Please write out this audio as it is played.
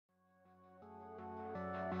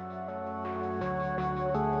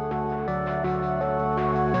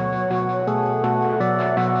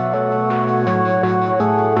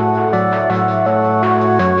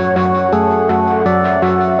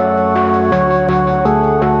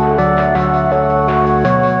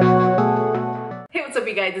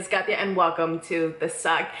and welcome to The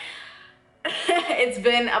Suck. It's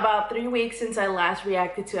been about 3 weeks since I last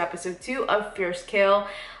reacted to episode 2 of Fierce Kill.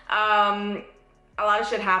 A lot of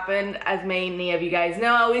shit happened, as many of you guys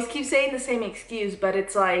know. I always keep saying the same excuse, but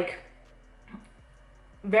it's like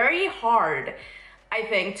very hard, I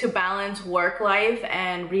think, to balance work life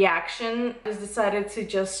and reaction. I just decided to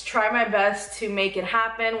just try my best to make it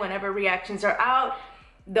happen. Whenever reactions are out,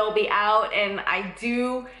 they'll be out, and I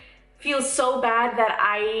do feel so bad that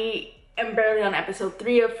I am barely on episode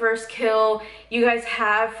 3 of First Kill. You guys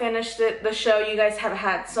have finished the show. You guys have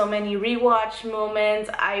had so many rewatch moments.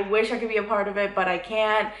 I wish I could be a part of it, but I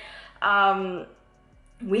can't.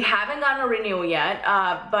 We haven't gotten a renewal yet,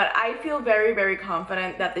 but I feel very, very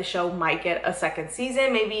confident that the show might get a second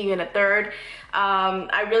season, maybe even a third.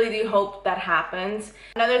 I really do hope that happens.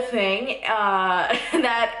 Another thing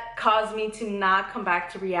that caused me to not come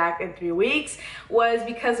back to react in 3 weeks was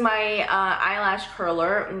because my eyelash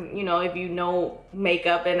curler, you know, if you know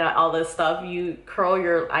makeup and all this stuff, you curl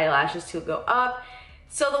your eyelashes to go up.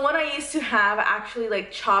 So the one I used to have actually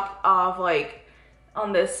like chopped off like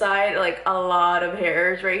on this side, like a lot of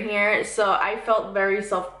hairs right here. So I felt very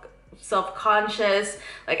self-conscious.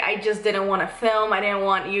 Like I just didn't want to film. I didn't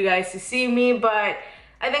want you guys to see me, but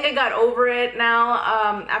I think I got over it now.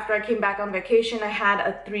 After I came back on vacation, I had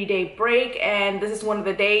a 3-day break, and this is one of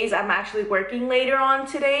the days I'm actually working later on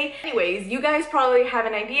today. Anyways, you guys probably have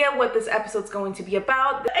an idea what this episode's going to be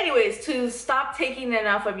about. Anyways, to stop taking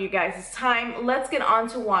enough of you guys' time, let's get on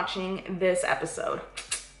to watching this episode.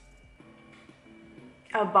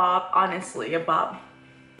 A bob, honestly, a bob.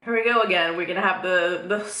 Here we go again. We're gonna have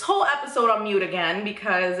this whole episode on mute again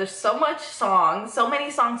because there's so much songs, so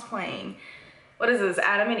many songs playing. What is this,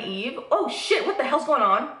 Adam and Eve? Oh shit, what the hell's going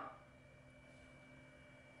on?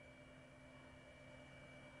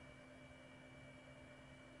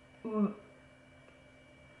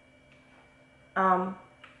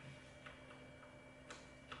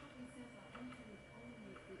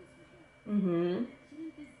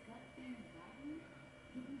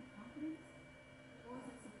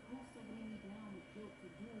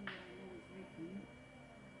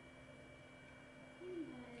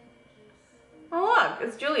 Oh look,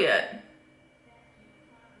 it's Juliette.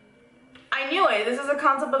 I knew it. This is a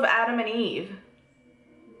concept of Adam and Eve.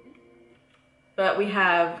 But we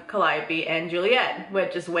have Calliope and Juliette,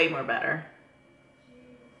 which is way more better.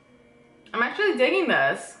 I'm actually digging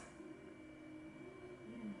this.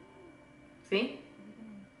 See?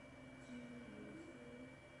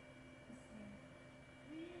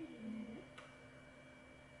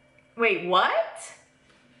 Wait, what?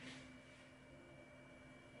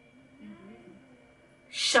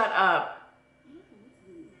 Shut up.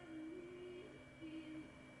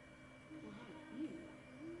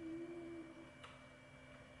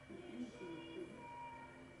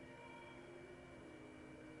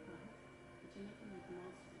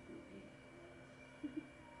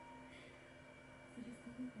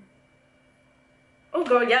 Oh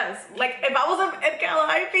girl, yes. Like if I was in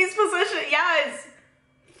Calliope's position, yes.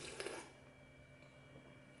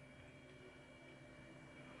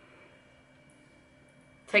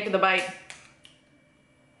 Take the bite.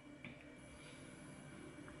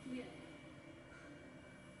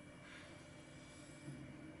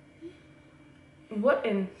 What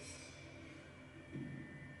in?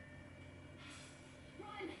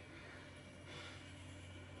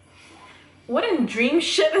 What in dream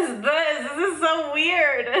shit is this? This is so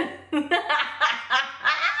weird.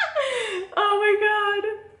 Oh my god.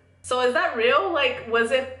 So is that real? Like,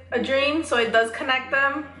 was it a dream? So it does connect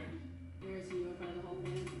them?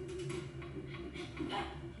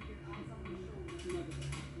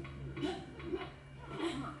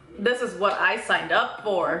 This is what I signed up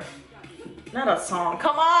for. Not a song.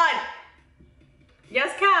 Come on!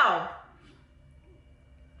 Yes, cow!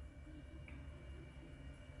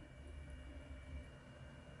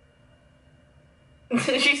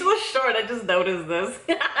 She's so short, I just noticed this.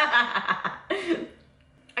 I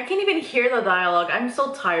can't even hear the dialogue. I'm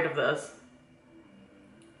so tired of this.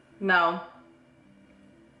 No.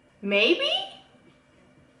 Maybe?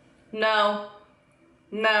 No.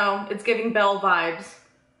 No, it's giving Belle vibes.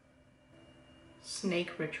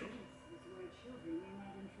 Snake ritual.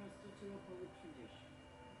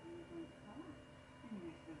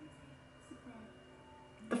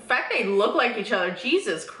 The fact they look like each other,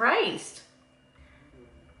 Jesus Christ.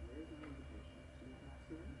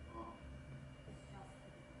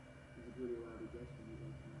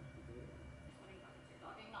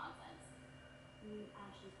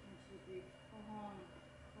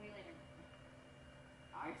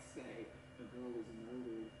 I say the girl was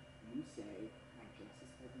murdered. You say my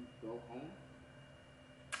justice had you go home.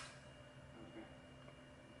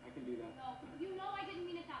 do that. No, you know I didn't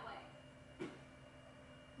mean it that way.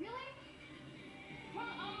 Really? Come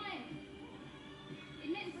on!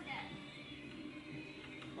 Admit and forget.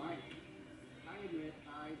 Fine. I admit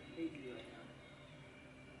I hate you right now.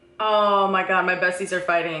 Oh my god, my besties are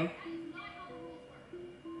fighting. That is not how the rules work.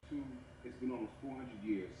 Two, it's been almost 400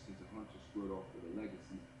 years since a hunter squared off with a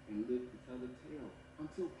legacy and lived to tell the tale.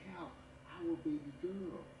 Until Cal, our baby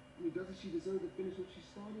girl. I mean, doesn't she deserve to finish what she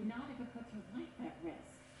started? Not if it puts her life at risk.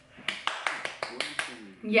 What I'm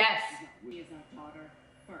saying is, Yes. She is our daughter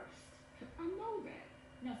first. I know that.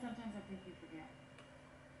 No, sometimes I think you forget.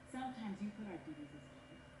 Sometimes you put our duties as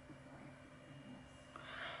mothers before everything else.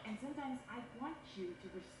 And sometimes I want you to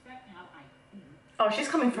respect how I feel. Oh, she's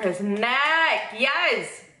coming for his neck.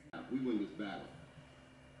 Yes. We win this battle.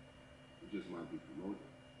 We just might be promoted.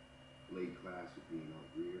 Laid class with being our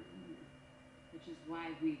rear view. Which is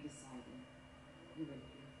why we decided you would be the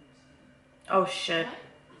first one. Oh shit. What?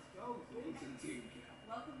 Let's go. Welcome to the team, Cal.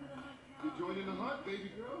 Welcome to the hunt, Cal. You joining the hunt, baby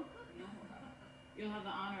girl? No. You'll have the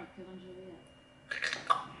honor of killing Juliette.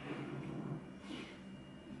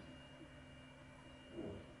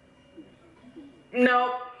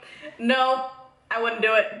 No. No. I wouldn't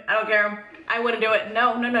do it. I don't care. I wouldn't do it.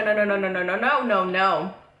 No, no, no, no, no, no, no, no, no, no, no,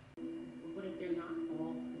 no. What if they're not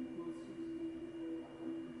all monsters?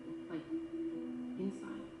 Like,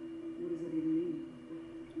 inside? What does that even mean?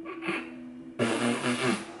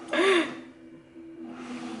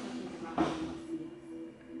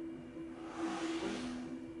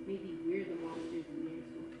 Maybe we're the monsters in their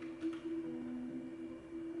story.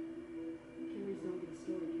 Killers don't get a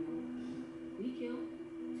story, Cal. We kill to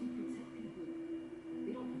protect people.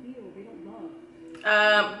 They don't feel, they don't love.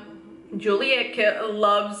 Juliette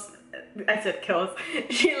loves. I said kills.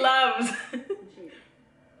 She loves. I'll show you.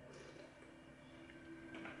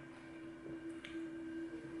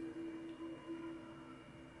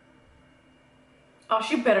 Oh,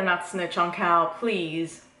 she better not snitch on Cal,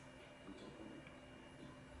 please.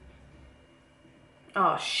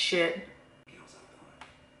 Oh shit.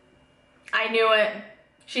 I knew it.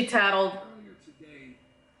 She tattled. Earlier today,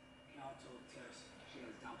 Cal told Tess she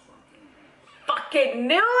has doubts about killing her. Fucking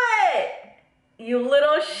knew it! You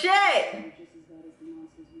little shit! They're just as bad as the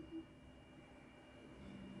monsters we hunt.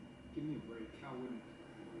 Give me a break. Cal wouldn't.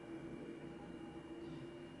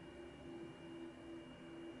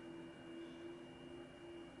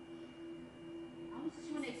 I was just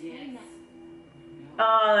trying to explain that.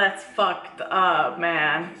 Oh, that's fucked up,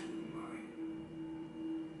 man.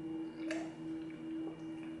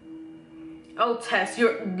 Oh, Tess,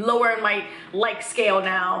 you're lowering my like scale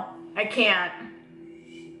now. I can't. I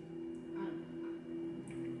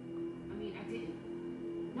mean, I didn't.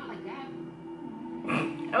 Not like that.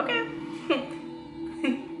 Okay. Did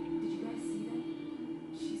you guys see that?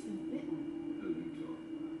 She's been bitten. No, you talk.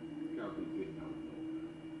 Cal been bitten out of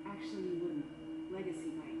nowhere. Actually, you wouldn't. Legacy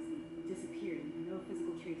bites. They disappeared. No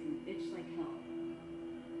physical trace and itch like hell.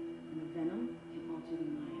 And the venom can alter the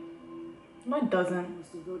mind. No, it doesn't. The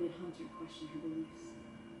most devoted hunter questioned her beliefs.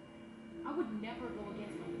 I would never go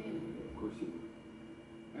against my family. Of course you would.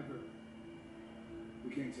 Ever. We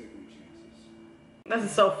can't take any chances. This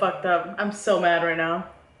is so fucked up. I'm so mad right now.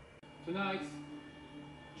 Tonight,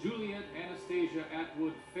 Juliette Anastasia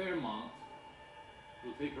Atwood Fairmont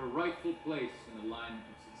will take her rightful place in the line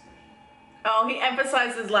of succession. Oh, he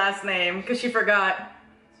emphasized his last name because she forgot.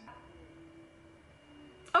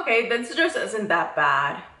 Okay, this just isn't that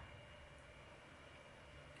bad.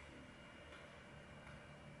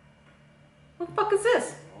 What the fuck is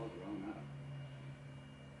this? All grown up.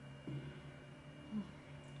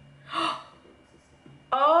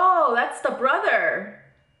 Oh, that's the brother.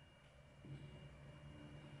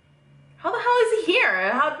 How the hell is he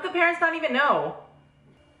here? How did the parents not even know?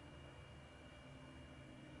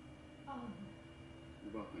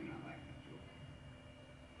 We're both may not like that, Joe.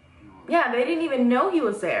 You know, Yeah, they didn't even know he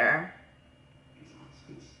was there. he's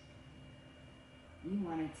honest. You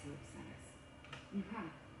wanted to upset us. You have.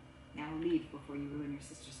 Now leave before you ruin your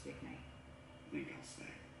sister's big night. I think I'll stay.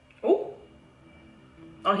 Oh.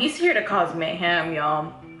 Oh, he's here to cause mayhem,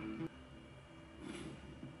 y'all.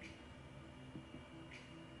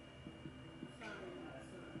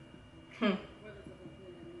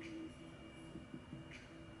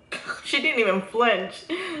 She didn't even flinch.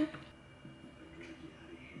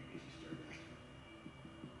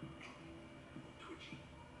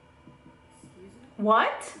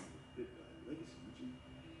 What?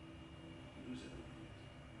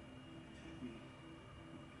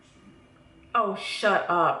 Oh, shut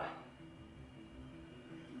up.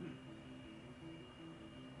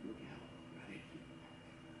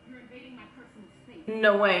 You're invading my personal space.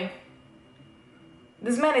 No way.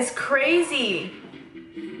 This man is crazy.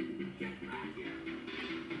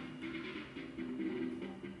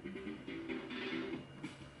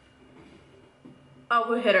 Oh,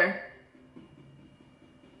 who hit her?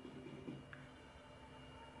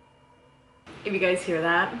 If you guys hear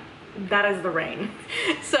that, that is the rain.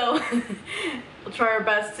 So we'll try our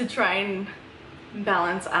best to try and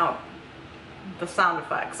balance out the sound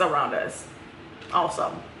effects around us also.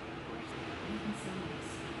 I've been saying this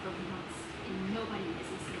for months, and nobody is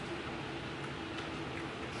listening to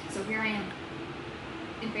me. So here I am,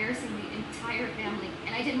 embarrassing the entire family,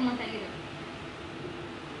 and I didn't want that either.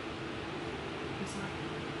 I'm sorry.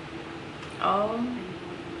 Oh.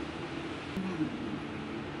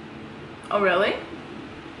 Oh, really?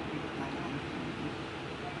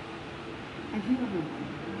 Have you ever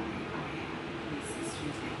wondered why I have three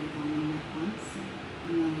sisters that we've only met once?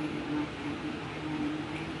 Humiliated my family by running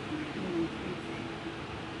away from doing everything.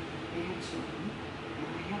 They had children that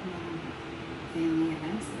I have not met, family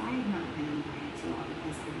events that I have not been invited to, all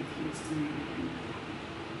because I refused to marry them.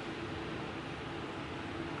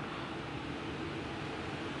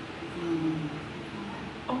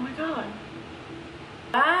 Oh my god.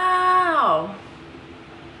 Wow.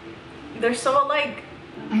 They're so alike.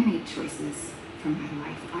 I made choices for my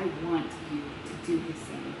life. I want you to do the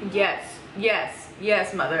same. Yes, yes,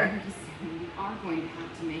 yes, mother. 37, you are going to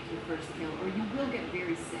have to make your first kill, or you will get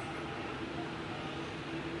very sick.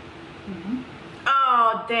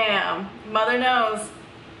 Oh, damn. Mother knows.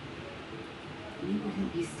 You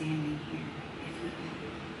wouldn't be standing here if you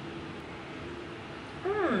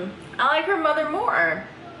hadn't. I like her mother more.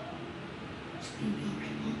 Just be me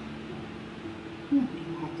right now. No, you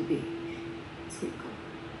don't have to be. Sweet girl.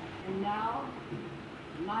 And now,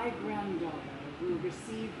 my granddaughter will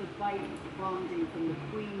receive the bite bonding from the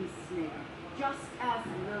queen snake, just as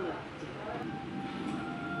Lilith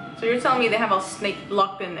did. So you're telling me they have a snake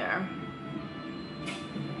locked in there?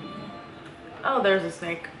 Oh, there's a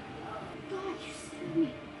snake. God, you scared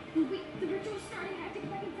me. The ritual started, I had to get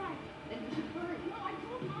back inside. Then you should hurry. No, I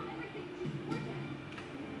told Mom everything. She's working.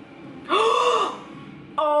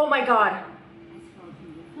 Oh my god. I scrolled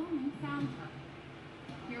through your phone and found her.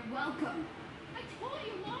 You're welcome. I told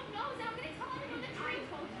you, Mom knows. I'm gonna tell everyone the truth.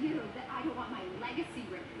 I told you that I don't want my legacy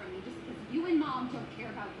ripped from me just because you and Mom don't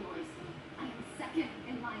care about yours. I am second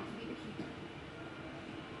in line to be the keeper.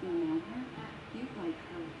 You know her? You like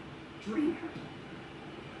her. Drain her.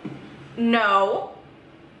 No.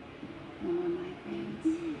 No more migraines.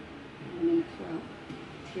 Running throat.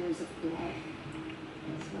 Tears of blood.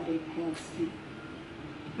 Sweaty, pale skin.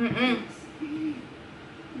 This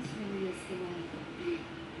really is the way.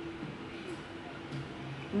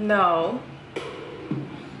 No.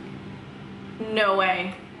 No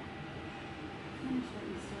way. Finish what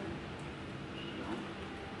you started.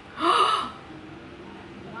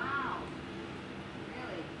 Wow.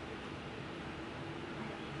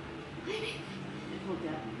 Really? I told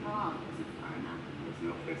Dad the prom wasn't far enough. There's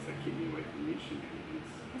no place that keep me away from these shenanigans.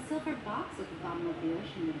 A silver box at the bottom of the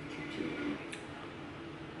ocean would have kept you away.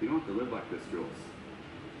 You don't have to live like this, Jules.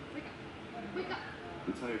 Wake up. Wake up.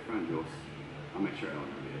 You tell your friend, Jules. I'll make sure I don't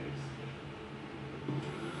know the eggs.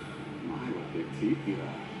 My, what big teeth you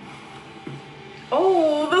have.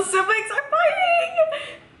 Oh, the siblings are fighting!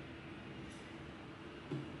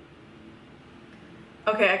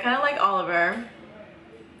 Okay, I kind of like Oliver.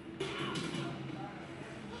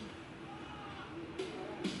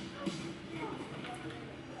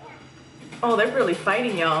 Oh, they're really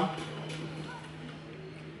fighting, y'all.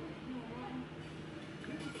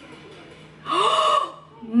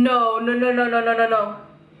 No, no, no, no, no, no, no, no.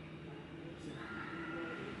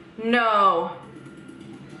 No.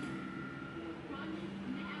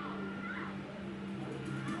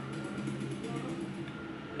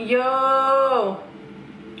 Yo.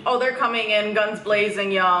 Oh, they're coming in, guns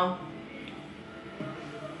blazing, y'all.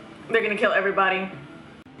 They're gonna kill everybody.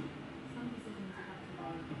 Some decisions you have to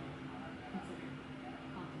weigh, consider,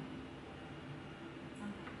 contemplate.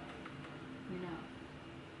 Sometimes, you know,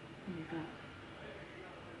 in your gut,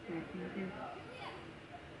 right from the group.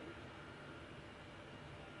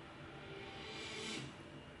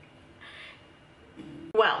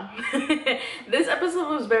 Well, this episode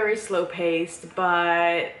was very slow paced,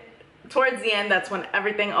 but towards the end, that's when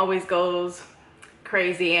everything always goes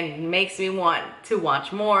crazy and makes me want to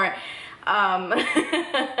watch more.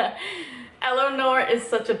 Eleanor is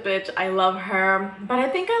such a bitch. I love her, but I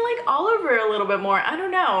think I like Oliver a little bit more. I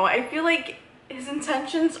don't know. I feel like his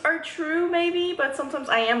intentions are true, maybe, but sometimes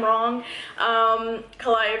I am wrong.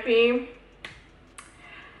 Calliope.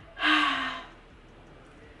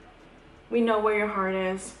 We know where your heart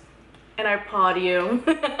is, and I applaud you.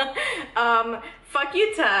 Fuck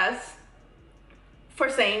you, Tess, for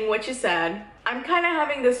saying what you said. I'm kind of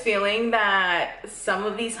having this feeling that some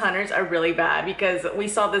of these hunters are really bad, because we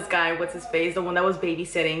saw this guy, what's his face, the one that was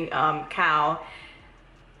babysitting Cal.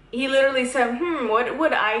 He literally said, what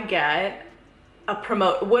would I get?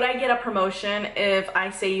 Would I get a promotion if I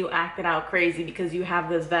say you acted out crazy because you have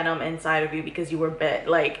this venom inside of you because you were bit?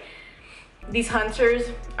 Like, these hunters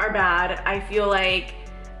are bad. I feel like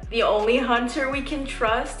the only hunter we can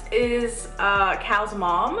trust is Cal's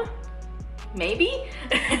mom, maybe.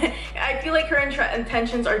 I feel like her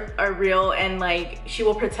intentions are real, and like she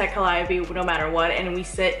will protect Calliope no matter what, and we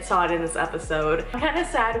saw it in this episode. I'm kind of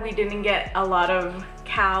sad we didn't get a lot of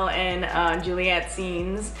Cal and Juliette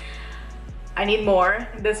scenes. I need more.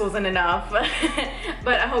 This wasn't enough.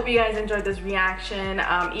 But I hope you guys enjoyed this reaction,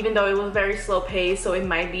 even though it was very slow paced, so it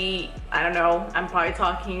might be, I don't know, I'm probably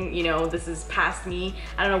talking, you know, this is past me.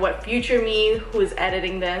 I don't know what future me who is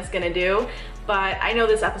editing this gonna do, but I know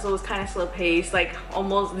this episode was kind of slow paced, like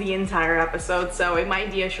almost the entire episode, so it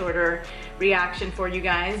might be a shorter reaction for you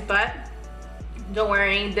guys. But don't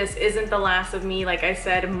worry, this isn't the last of me. Like I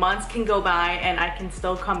said, months can go by and I can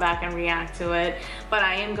still come back and react to it, but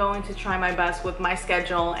I am going to try my best with my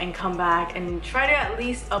schedule and come back and try to at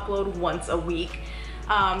least upload once a week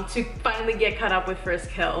to finally get caught up with First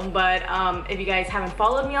Kill. But if you guys haven't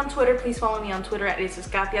followed me on Twitter, please follow me on Twitter at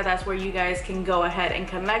 @Katia. That's where you guys can go ahead and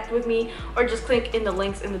connect with me, or just click in the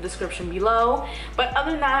links in the description below. But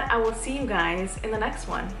other than that, I will see you guys in the next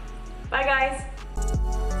one. Bye guys.